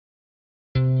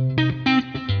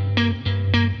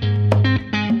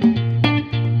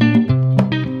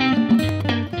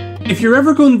If you're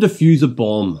ever going to defuse a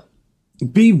bomb,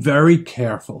 be very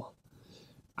careful.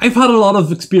 I've had a lot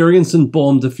of experience in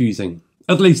bomb defusing,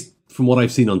 at least from what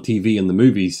I've seen on TV and the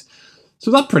movies,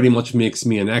 so that pretty much makes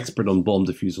me an expert on bomb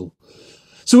defusal.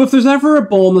 So if there's ever a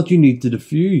bomb that you need to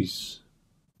defuse,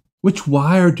 which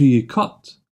wire do you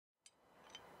cut?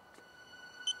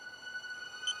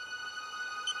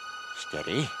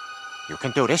 Steady. You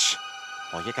can do this.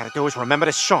 All you gotta do is remember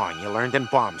the song you learned in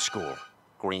bomb school.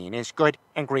 Green is good,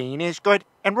 and green is good,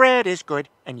 and red is good,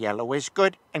 and yellow is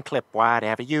good, and clip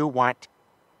whatever you want.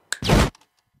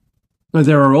 Now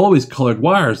there are always coloured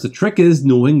wires. The trick is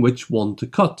knowing which one to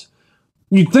cut.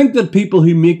 You'd think that people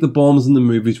who make the bombs in the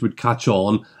movies would catch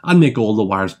on and make all the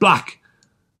wires black.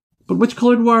 But which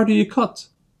coloured wire do you cut?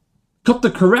 Cut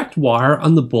the correct wire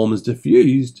and the bomb is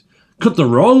defused. Cut the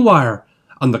wrong wire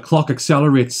and the clock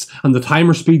accelerates and the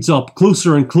timer speeds up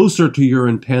closer and closer to your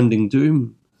impending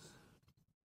doom.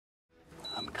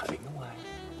 I'm cutting the wire.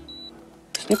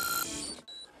 Snip.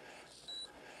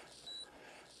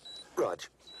 Rog.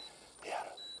 Yeah.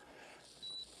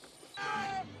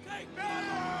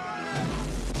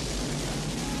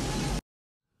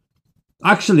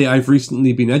 Actually, I've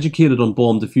recently been educated on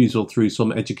bomb defusal through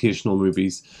some educational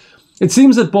movies. It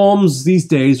seems that bombs these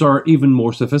days are even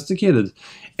more sophisticated.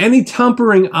 Any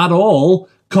tampering at all,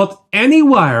 cut any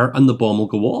wire and the bomb will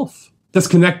go off.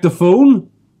 Disconnect the phone,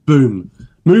 boom.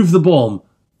 Move the bomb,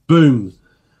 boom.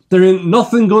 There ain't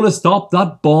nothing gonna stop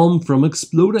that bomb from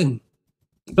exploding.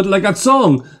 But like that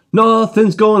song,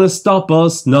 nothing's gonna stop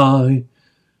us now.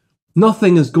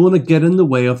 Nothing is gonna get in the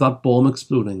way of that bomb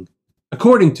exploding,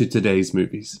 according to today's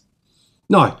movies.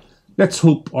 Now, let's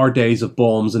hope our days of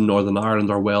bombs in Northern Ireland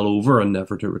are well over and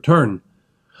never to return.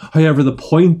 However, the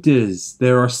point is,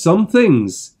 there are some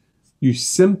things you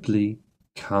simply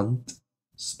can't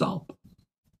stop.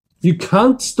 You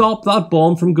can't stop that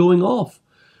bomb from going off.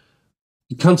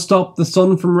 You can't stop the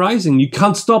sun from rising. You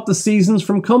can't stop the seasons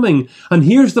from coming. And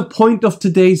here's the point of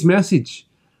today's message.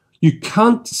 You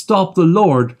can't stop the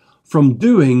Lord from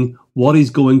doing what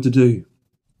he's going to do.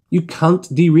 You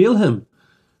can't derail him.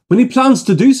 When he plans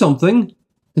to do something,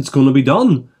 it's going to be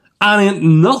done. And ain't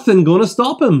nothing going to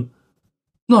stop him.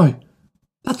 Now,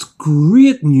 that's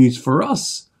great news for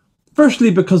us.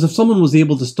 Firstly, because if someone was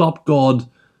able to stop God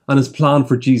and his plan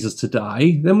for Jesus to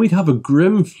die, then we'd have a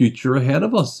grim future ahead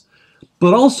of us.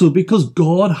 But also because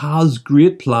God has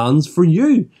great plans for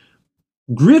you.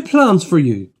 Great plans for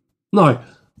you. Now,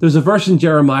 there's a verse in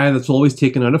Jeremiah that's always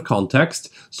taken out of context,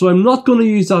 so I'm not going to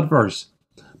use that verse.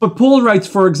 But Paul writes,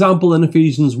 for example, in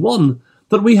Ephesians 1,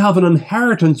 that we have an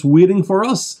inheritance waiting for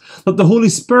us, that the Holy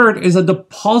Spirit is a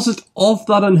deposit of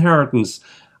that inheritance,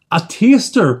 a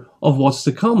taster of what's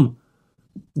to come.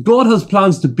 God has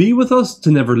plans to be with us,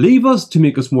 to never leave us, to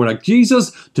make us more like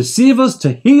Jesus, to save us,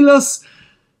 to heal us.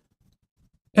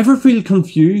 Ever feel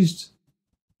confused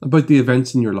about the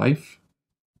events in your life?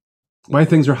 Why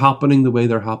things are happening the way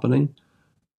they're happening?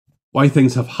 Why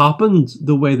things have happened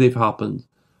the way they've happened?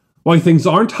 Why things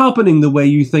aren't happening the way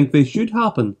you think they should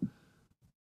happen?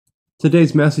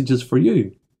 Today's message is for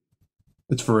you.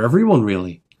 It's for everyone,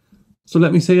 really. So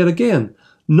let me say it again.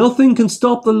 Nothing can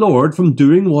stop the Lord from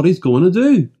doing what he's going to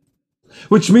do.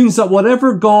 Which means that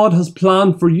whatever God has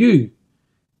planned for you,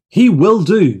 he will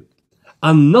do.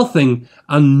 And nothing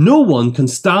and no one can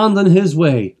stand in his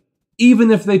way, even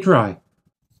if they try.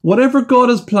 Whatever God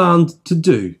has planned to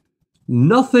do,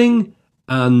 nothing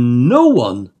and no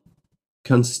one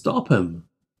can stop him.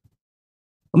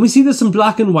 And we see this in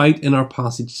black and white in our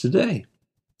passage today.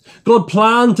 God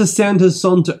planned to send his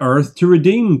Son to earth to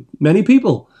redeem many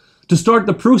people, to start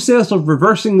the process of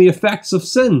reversing the effects of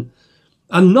sin.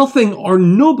 And nothing or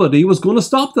nobody was going to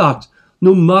stop that,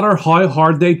 no matter how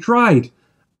hard they tried.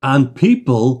 And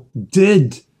people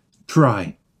did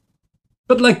try.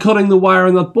 But like cutting the wire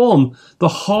in that bomb, the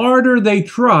harder they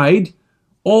tried,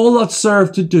 all that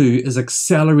served to do is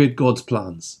accelerate God's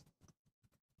plans.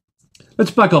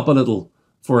 Let's back up a little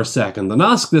for a second and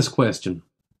ask this question.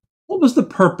 What was the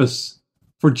purpose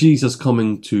for Jesus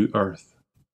coming to earth?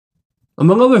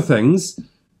 Among other things,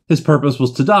 his purpose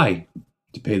was to die,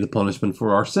 to pay the punishment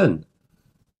for our sin.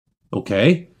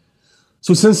 Okay,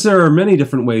 so since there are many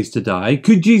different ways to die,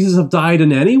 could Jesus have died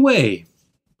in any way?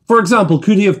 For example,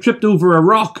 could he have tripped over a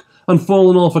rock and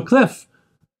fallen off a cliff?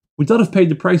 Would that have paid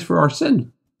the price for our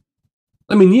sin?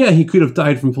 I mean, yeah, he could have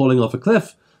died from falling off a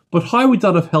cliff, but how would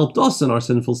that have helped us in our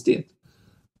sinful state?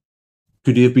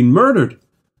 Could he have been murdered?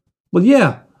 Well,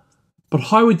 yeah, but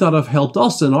how would that have helped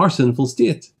us in our sinful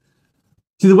state?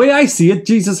 See, the way I see it,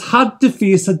 Jesus had to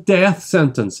face a death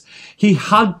sentence. He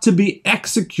had to be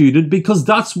executed because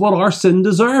that's what our sin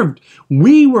deserved.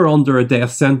 We were under a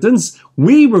death sentence.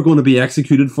 We were going to be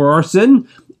executed for our sin,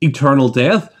 eternal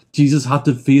death. Jesus had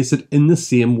to face it in the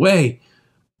same way.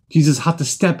 Jesus had to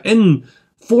step in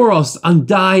for us and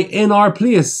die in our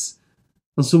place.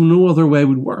 And so no other way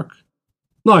would work.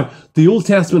 Now, the Old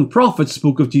Testament prophets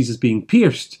spoke of Jesus being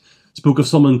pierced, spoke of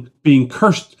someone being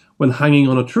cursed when hanging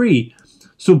on a tree.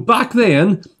 So back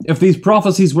then, if these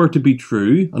prophecies were to be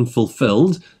true and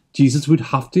fulfilled, Jesus would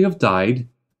have to have died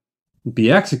and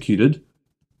be executed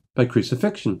by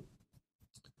crucifixion.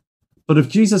 But if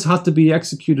Jesus had to be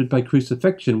executed by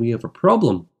crucifixion, we have a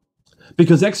problem.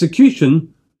 Because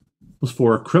execution was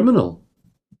for a criminal.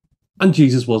 And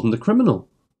Jesus wasn't a criminal.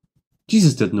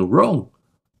 Jesus did no wrong.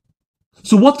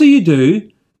 So what do you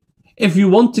do if you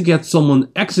want to get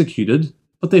someone executed,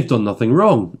 but they've done nothing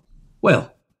wrong?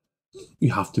 Well,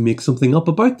 you have to make something up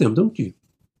about them, don't you?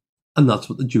 And that's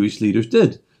what the Jewish leaders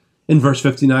did. In verse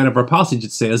 59 of our passage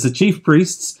it says, the chief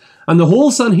priests and the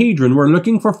whole Sanhedrin were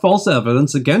looking for false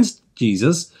evidence against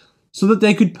Jesus so that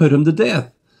they could put him to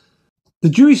death. The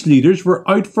Jewish leaders were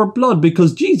out for blood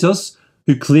because Jesus,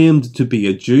 who claimed to be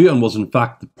a Jew and was in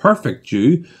fact the perfect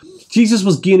Jew, Jesus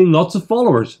was gaining lots of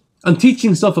followers and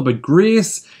teaching stuff about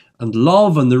grace and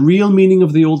love and the real meaning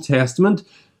of the Old Testament,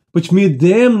 which made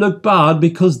them look bad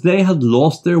because they had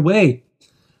lost their way.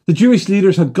 The Jewish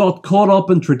leaders had got caught up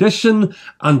in tradition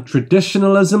and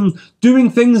traditionalism, doing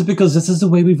things because this is the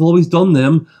way we've always done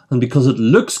them and because it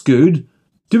looks good,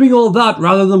 doing all that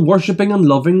rather than worshipping and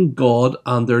loving God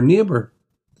and their neighbour.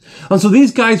 And so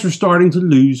these guys were starting to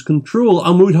lose control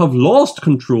and would have lost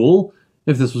control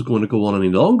if this was going to go on any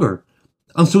longer.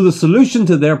 And so the solution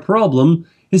to their problem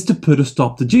is to put a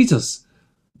stop to Jesus.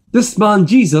 This man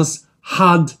Jesus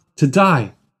had to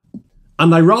die.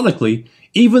 And ironically,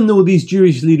 even though these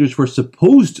Jewish leaders were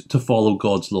supposed to follow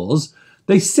God's laws,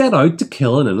 they set out to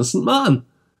kill an innocent man.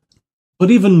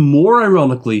 But even more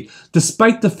ironically,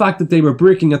 despite the fact that they were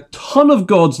breaking a ton of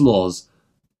God's laws,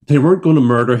 they weren't going to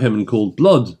murder him in cold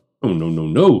blood. Oh, no, no,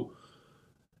 no.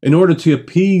 In order to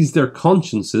appease their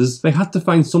consciences, they had to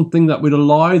find something that would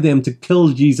allow them to kill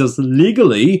Jesus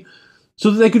legally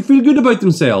so that they could feel good about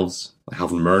themselves. I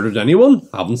haven't murdered anyone,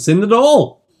 I haven't sinned at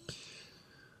all.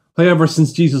 However,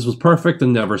 since Jesus was perfect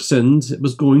and never sinned, it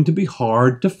was going to be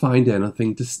hard to find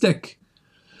anything to stick.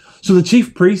 So the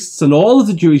chief priests and all of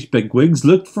the Jewish bigwigs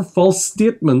looked for false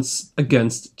statements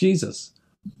against Jesus.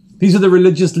 These are the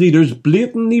religious leaders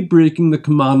blatantly breaking the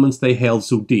commandments they held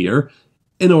so dear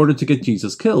in order to get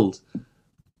Jesus killed.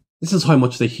 This is how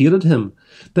much they hated him.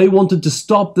 They wanted to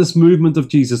stop this movement of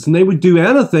Jesus, and they would do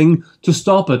anything to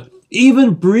stop it,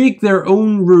 even break their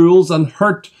own rules and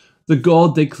hurt the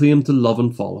God they claimed to love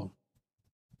and follow.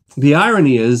 The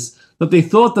irony is that they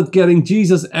thought that getting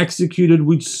Jesus executed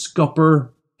would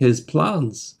scupper his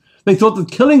plans. They thought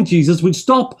that killing Jesus would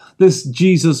stop this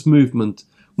Jesus movement,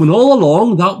 when all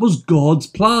along that was God's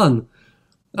plan.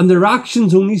 And their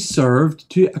actions only served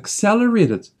to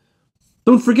accelerate it.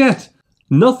 Don't forget,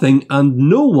 nothing and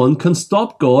no one can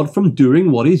stop God from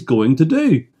doing what he's going to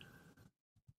do.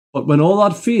 But when all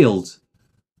that failed,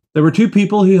 there were two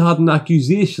people who had an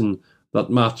accusation that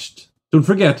matched. Don't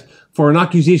forget, for an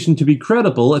accusation to be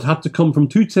credible, it had to come from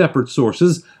two separate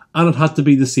sources and it had to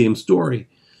be the same story.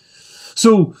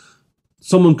 So,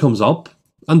 someone comes up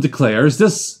and declares,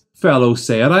 this fellow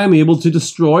said, I am able to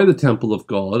destroy the temple of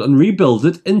God and rebuild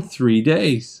it in 3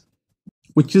 days.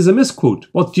 Which is a misquote.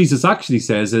 What Jesus actually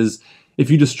says is, if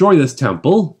you destroy this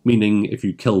temple, meaning if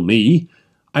you kill me,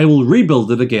 I will rebuild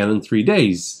it again in 3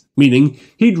 days. Meaning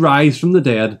he'd rise from the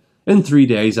dead in 3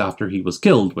 days after he was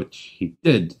killed, which he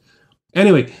did.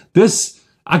 Anyway, this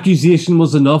accusation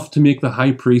was enough to make the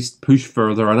high priest push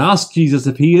further and ask Jesus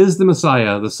if he is the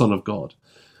Messiah, the Son of God.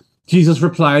 Jesus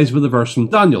replies with a verse from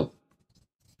Daniel.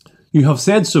 You have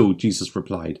said so, Jesus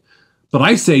replied. But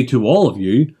I say to all of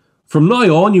you, from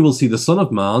now on you will see the Son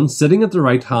of Man sitting at the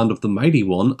right hand of the Mighty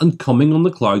One and coming on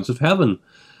the clouds of heaven.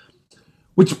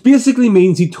 Which basically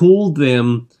means he told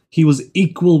them he was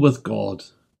equal with God,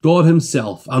 God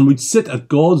himself, and would sit at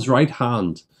God's right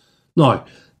hand. Now,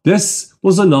 this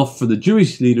was enough for the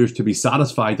Jewish leaders to be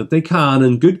satisfied that they can,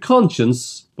 in good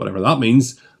conscience, whatever that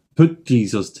means, put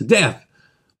Jesus to death.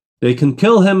 They can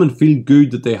kill him and feel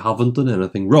good that they haven't done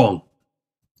anything wrong.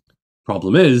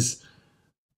 Problem is,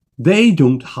 they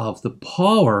don't have the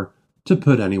power to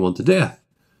put anyone to death.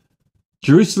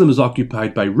 Jerusalem is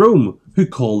occupied by Rome, who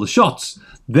call the shots.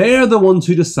 They're the ones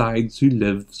who decide who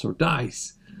lives or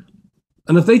dies.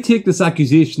 And if they take this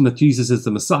accusation that Jesus is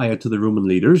the Messiah to the Roman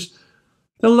leaders,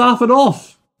 they'll laugh it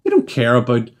off. They don't care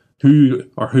about who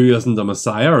or who isn't a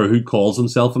Messiah or who calls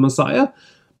himself a Messiah.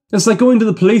 It's like going to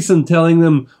the police and telling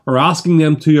them or asking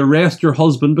them to arrest your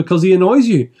husband because he annoys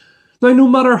you. Now, no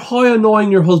matter how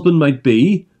annoying your husband might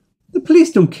be, the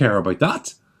police don't care about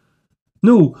that.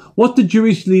 No, what the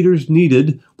Jewish leaders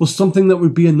needed was something that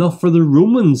would be enough for the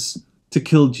Romans to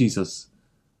kill Jesus.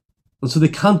 And so they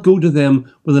can't go to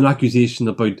them with an accusation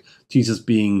about Jesus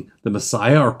being the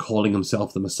Messiah or calling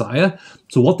himself the Messiah.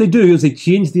 So what they do is they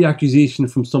change the accusation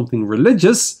from something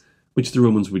religious, which the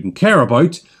Romans wouldn't care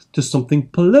about, to something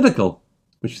political,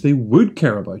 which they would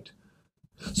care about.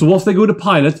 So off they go to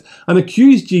Pilate and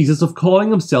accuse Jesus of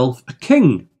calling himself a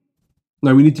king.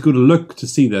 Now we need to go to Luke to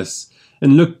see this.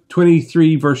 In Luke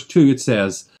 23 verse 2 it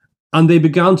says, "And they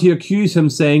began to accuse him,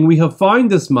 saying, 'We have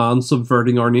found this man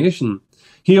subverting our nation.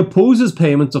 He opposes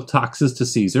payment of taxes to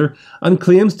Caesar and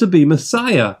claims to be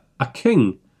Messiah, a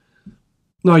king.'"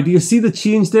 Now, do you see the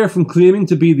change there from claiming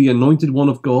to be the anointed one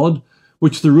of God,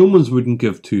 which the Romans wouldn't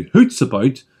give two hoots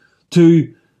about,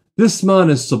 to this man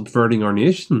is subverting our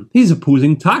nation. He's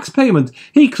opposing tax payment.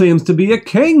 He claims to be a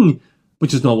king,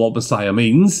 which is not what Messiah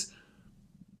means.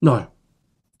 Now,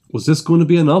 was this going to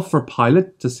be enough for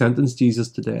Pilate to sentence Jesus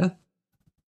to death?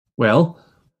 Well,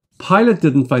 Pilate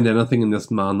didn't find anything in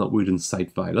this man that would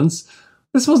incite violence.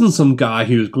 This wasn't some guy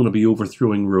who was going to be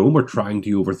overthrowing Rome or trying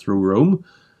to overthrow Rome.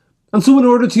 And so in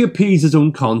order to appease his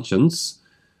own conscience,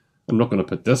 I'm not going to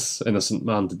put this innocent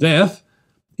man to death,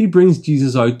 he brings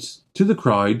Jesus out to the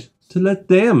crowd to let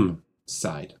them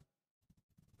decide.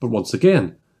 But once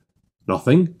again,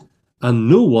 nothing and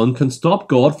no one can stop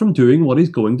God from doing what he's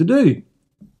going to do.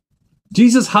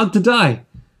 Jesus had to die.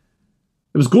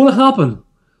 It was going to happen.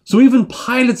 So even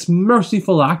Pilate's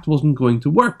merciful act wasn't going to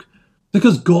work,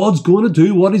 because God's going to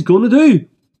do what he's going to do.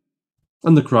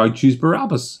 And the crowd choose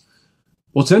Barabbas.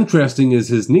 What's interesting is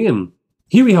his name.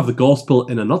 Here we have the gospel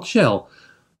in a nutshell.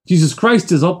 Jesus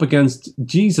Christ is up against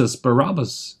Jesus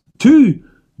Barabbas. Two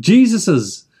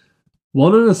Jesuses.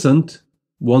 One innocent,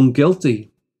 one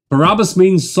guilty. Barabbas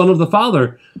means son of the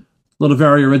Father. Not a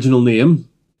very original name.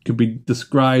 Could be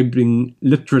describing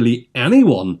literally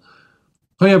anyone.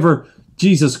 However,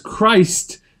 Jesus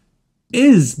Christ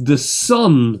is the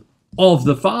Son of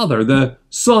the Father, the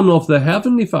Son of the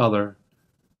Heavenly Father.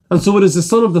 And so it is the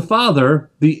Son of the Father,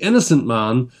 the innocent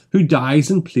man, who dies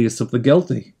in place of the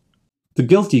guilty. The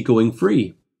guilty going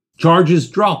free. Charges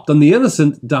dropped and the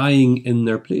innocent dying in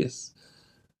their place.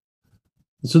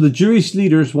 And so the Jewish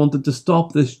leaders wanted to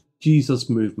stop this Jesus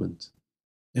movement.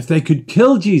 If they could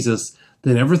kill Jesus,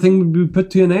 then everything would be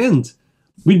put to an end.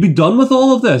 We'd be done with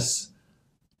all of this.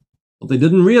 What they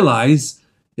didn't realise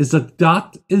is that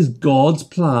that is God's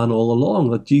plan all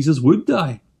along, that Jesus would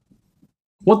die.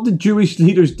 What the Jewish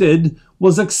leaders did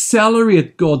was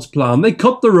accelerate God's plan. They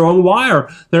cut the wrong wire.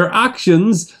 Their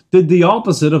actions did the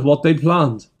opposite of what they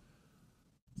planned.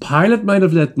 Pilate might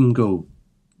have let them go,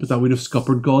 but that would have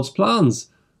scuppered God's plans.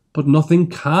 But nothing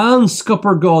can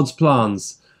scupper God's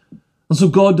plans. And so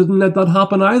God didn't let that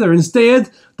happen either. Instead,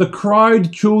 the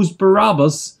crowd chose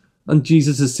Barabbas and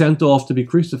Jesus is sent off to be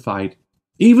crucified,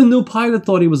 even though Pilate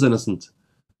thought he was innocent.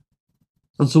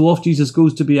 And so off Jesus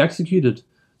goes to be executed.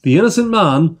 The innocent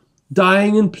man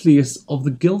dying in place of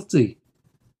the guilty.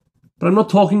 But I'm not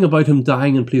talking about him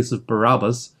dying in place of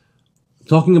Barabbas. I'm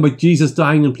talking about Jesus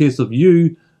dying in place of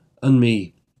you and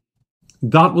me.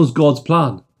 That was God's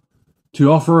plan.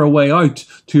 To offer a way out,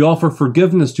 to offer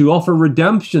forgiveness, to offer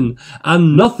redemption,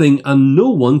 and nothing and no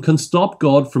one can stop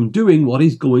God from doing what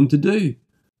he's going to do.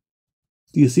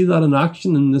 Do you see that in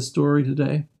action in this story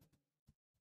today?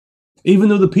 Even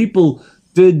though the people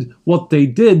did what they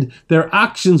did, their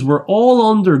actions were all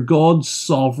under God's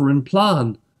sovereign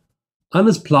plan. And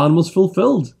his plan was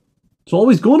fulfilled. It's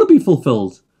always going to be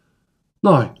fulfilled.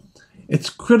 Now, it's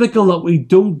critical that we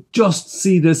don't just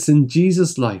see this in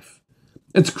Jesus' life.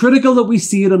 It's critical that we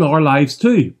see it in our lives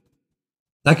too.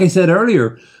 Like I said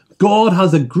earlier, God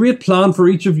has a great plan for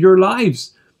each of your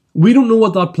lives. We don't know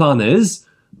what that plan is,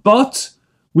 but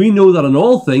we know that in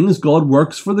all things God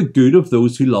works for the good of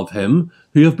those who love him,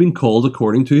 who have been called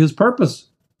according to his purpose.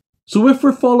 So if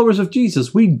we're followers of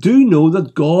Jesus, we do know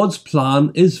that God's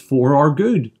plan is for our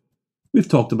good. We've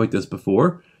talked about this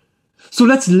before. So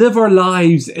let's live our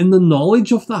lives in the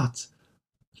knowledge of that.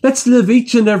 Let's live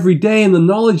each and every day in the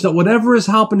knowledge that whatever is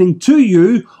happening to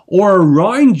you or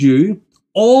around you,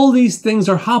 all these things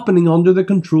are happening under the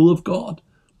control of God,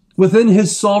 within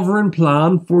his sovereign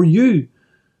plan for you.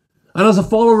 And as a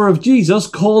follower of Jesus,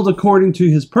 called according to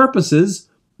his purposes,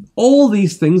 all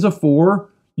these things are for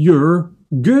your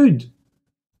good.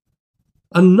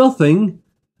 And nothing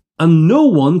and no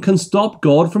one can stop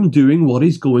God from doing what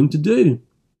he's going to do.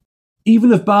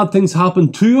 Even if bad things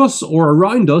happen to us or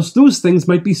around us, those things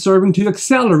might be serving to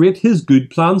accelerate His good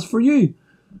plans for you.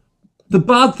 The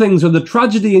bad things or the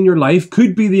tragedy in your life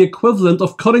could be the equivalent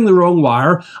of cutting the wrong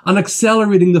wire and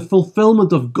accelerating the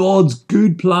fulfillment of God's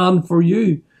good plan for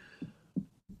you.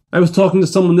 I was talking to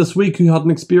someone this week who had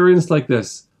an experience like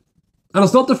this. And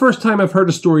it's not the first time I've heard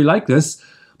a story like this,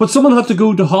 but someone had to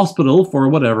go to hospital for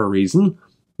whatever reason.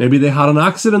 Maybe they had an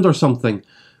accident or something.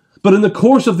 But in the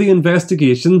course of the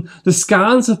investigation, the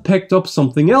scans have picked up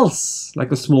something else,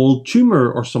 like a small tumour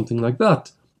or something like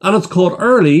that. And it's caught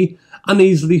early and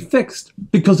easily fixed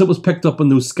because it was picked up in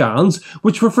those scans,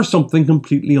 which were for something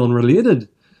completely unrelated.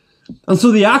 And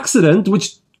so the accident,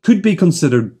 which could be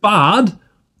considered bad,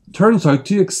 turns out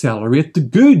to accelerate the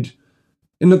good,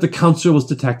 in that the cancer was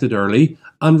detected early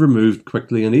and removed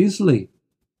quickly and easily.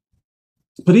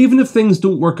 But even if things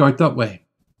don't work out that way,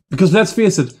 because let's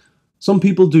face it, some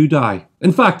people do die.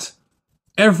 In fact,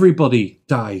 everybody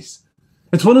dies.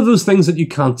 It's one of those things that you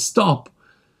can't stop.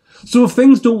 So if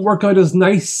things don't work out as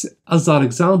nice as that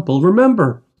example,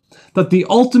 remember that the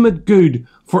ultimate good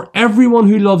for everyone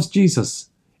who loves Jesus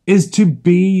is to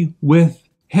be with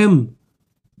Him.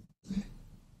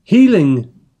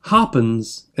 Healing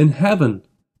happens in heaven.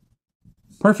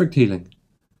 Perfect healing.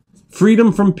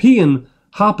 Freedom from pain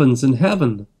happens in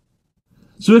heaven.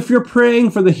 So if you're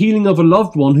praying for the healing of a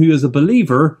loved one who is a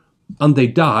believer and they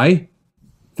die,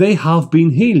 they have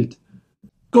been healed.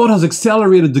 God has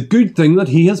accelerated the good thing that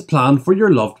He has planned for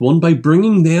your loved one by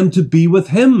bringing them to be with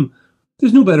Him.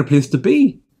 There's no better place to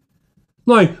be.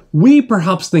 Now, we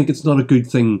perhaps think it's not a good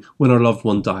thing when our loved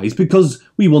one dies because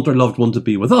we want our loved one to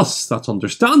be with us. That's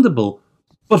understandable.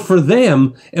 But for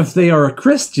them, if they are a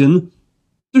Christian,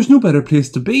 there's no better place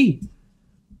to be.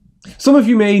 Some of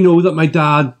you may know that my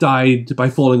dad died by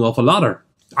falling off a ladder.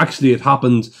 Actually, it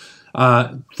happened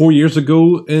 4 years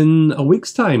ago in a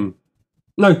week's time.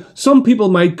 Now, some people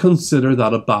might consider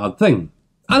that a bad thing.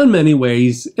 And in many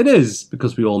ways, it is,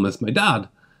 because we all miss my dad.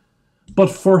 But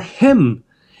for him,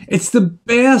 it's the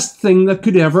best thing that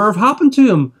could ever have happened to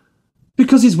him,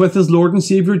 because he's with his Lord and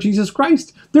Saviour Jesus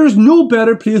Christ. There's no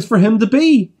better place for him to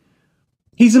be.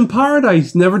 He's in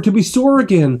paradise, never to be sore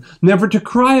again, never to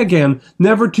cry again,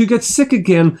 never to get sick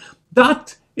again.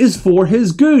 That is for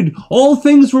his good. All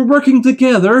things were working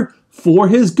together for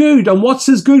his good. And what's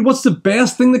his good? What's the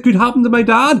best thing that could happen to my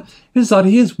dad? Is that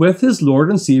he is with his Lord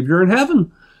and Saviour in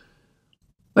heaven.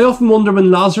 I often wonder,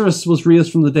 when Lazarus was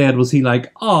raised from the dead, was he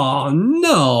like, "Oh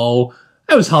no,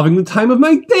 I was having the time of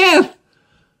my death"?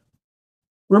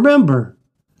 Remember,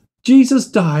 Jesus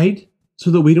died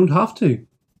so that we don't have to.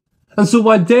 And so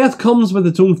while death comes with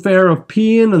its own fare of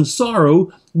pain and sorrow,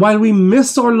 while we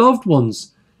miss our loved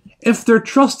ones, if they're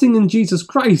trusting in Jesus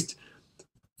Christ,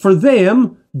 for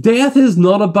them, death is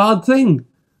not a bad thing.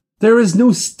 There is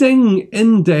no sting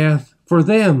in death for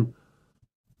them,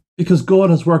 because God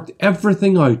has worked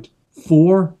everything out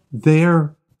for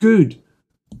their good.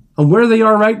 And where they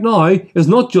are right now is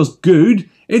not just good,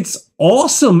 it's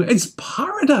awesome, it's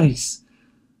paradise.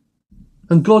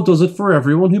 And God does it for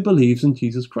everyone who believes in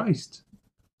Jesus Christ.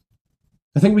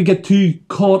 I think we get too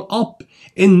caught up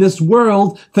in this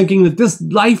world, thinking that this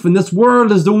life and this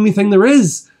world is the only thing there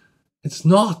is. It's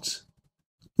not.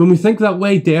 When we think that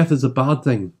way, death is a bad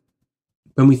thing.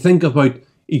 When we think about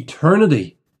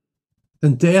eternity,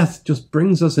 then death just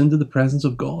brings us into the presence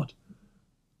of God.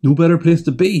 No better place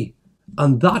to be.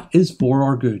 And that is for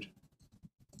our good.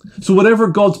 So whatever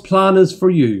God's plan is for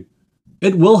you,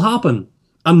 it will happen.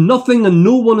 And nothing and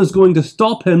no one is going to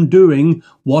stop him doing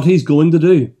what he's going to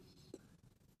do.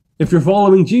 If you're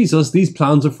following Jesus, these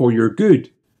plans are for your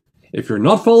good. If you're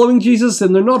not following Jesus,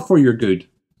 then they're not for your good.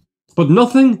 But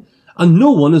nothing and no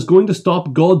one is going to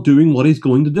stop God doing what he's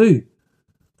going to do.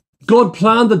 God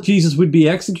planned that Jesus would be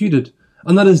executed,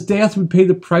 and that his death would pay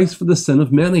the price for the sin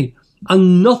of many.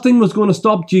 And nothing was going to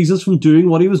stop Jesus from doing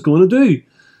what he was going to do.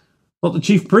 Not the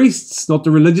chief priests, not the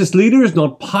religious leaders,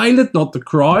 not Pilate, not the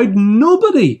crowd,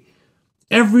 nobody.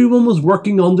 Everyone was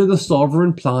working under the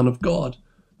sovereign plan of God.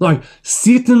 Now,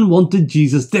 Satan wanted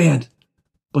Jesus dead,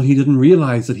 but he didn't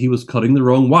realise that he was cutting the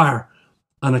wrong wire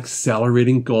and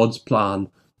accelerating God's plan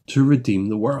to redeem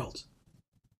the world.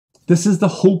 This is the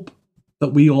hope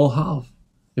that we all have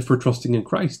if we're trusting in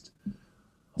Christ.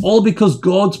 All because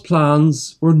God's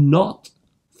plans were not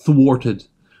thwarted.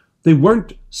 They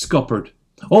weren't scuppered.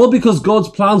 All because God's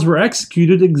plans were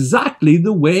executed exactly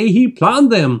the way he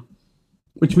planned them.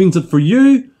 Which means that for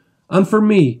you and for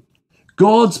me,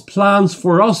 God's plans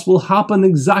for us will happen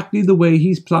exactly the way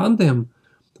he's planned them.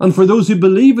 And for those who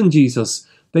believe in Jesus,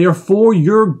 they are for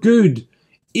your good,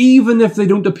 even if they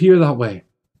don't appear that way.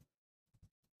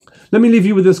 Let me leave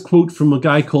you with this quote from a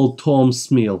guy called Tom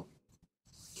Smail.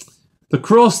 The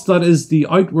cross that is the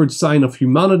outward sign of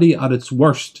humanity at its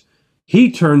worst,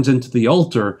 he turns into the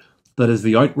altar that is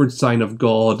the outward sign of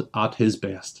God at his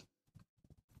best.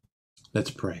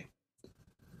 Let's pray.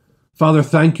 Father,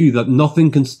 thank you that nothing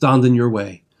can stand in your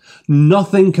way.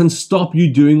 Nothing can stop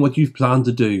you doing what you've planned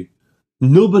to do.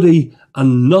 Nobody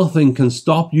and nothing can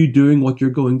stop you doing what you're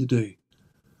going to do.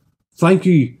 Thank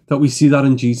you that we see that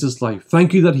in Jesus' life.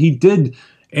 Thank you that he did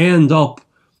end up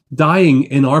dying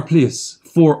in our place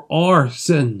for our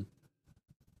sin.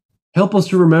 Help us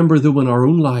to remember, though, in our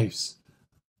own lives,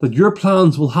 that your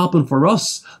plans will happen for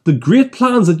us. The great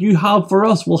plans that you have for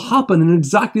us will happen in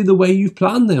exactly the way you've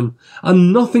planned them,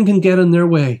 and nothing can get in their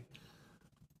way.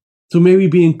 So may we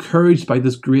be encouraged by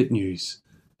this great news.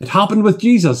 It happened with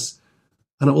Jesus,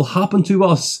 and it will happen to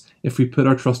us if we put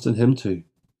our trust in him too.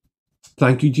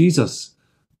 Thank you, Jesus.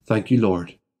 Thank you,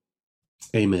 Lord.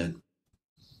 Amen.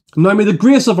 Now may the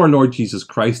grace of our Lord Jesus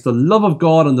Christ, the love of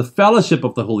God, and the fellowship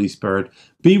of the Holy Spirit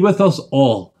be with us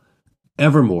all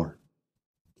evermore.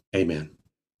 Amen.